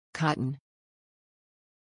cotton.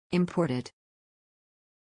 Imported.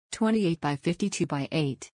 28 by 52 by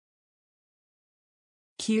 8.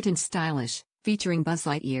 Cute and stylish, featuring Buzz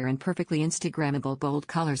Lightyear and perfectly Instagrammable bold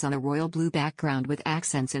colors on a royal blue background with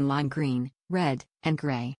accents in lime green, red, and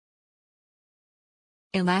gray.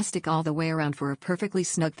 Elastic all the way around for a perfectly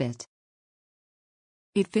snug fit.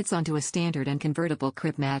 It fits onto a standard and convertible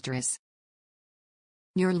crib mattress.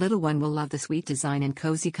 Your little one will love the sweet design and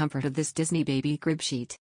cozy comfort of this Disney baby crib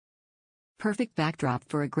sheet. Perfect backdrop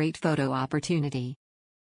for a great photo opportunity.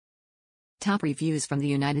 Top reviews from the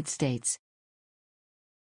United States.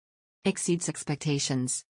 Exceeds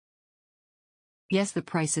expectations. Yes, the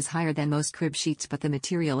price is higher than most crib sheets, but the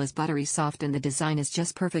material is buttery soft and the design is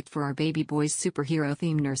just perfect for our baby boy's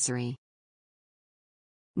superhero-themed nursery.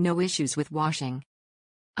 No issues with washing.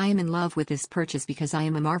 I am in love with this purchase because I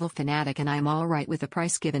am a Marvel fanatic and I am alright with the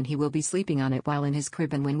price given he will be sleeping on it while in his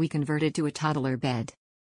crib and when we convert it to a toddler bed.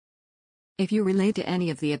 If you relate to any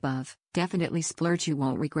of the above, definitely splurge, you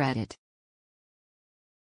won't regret it.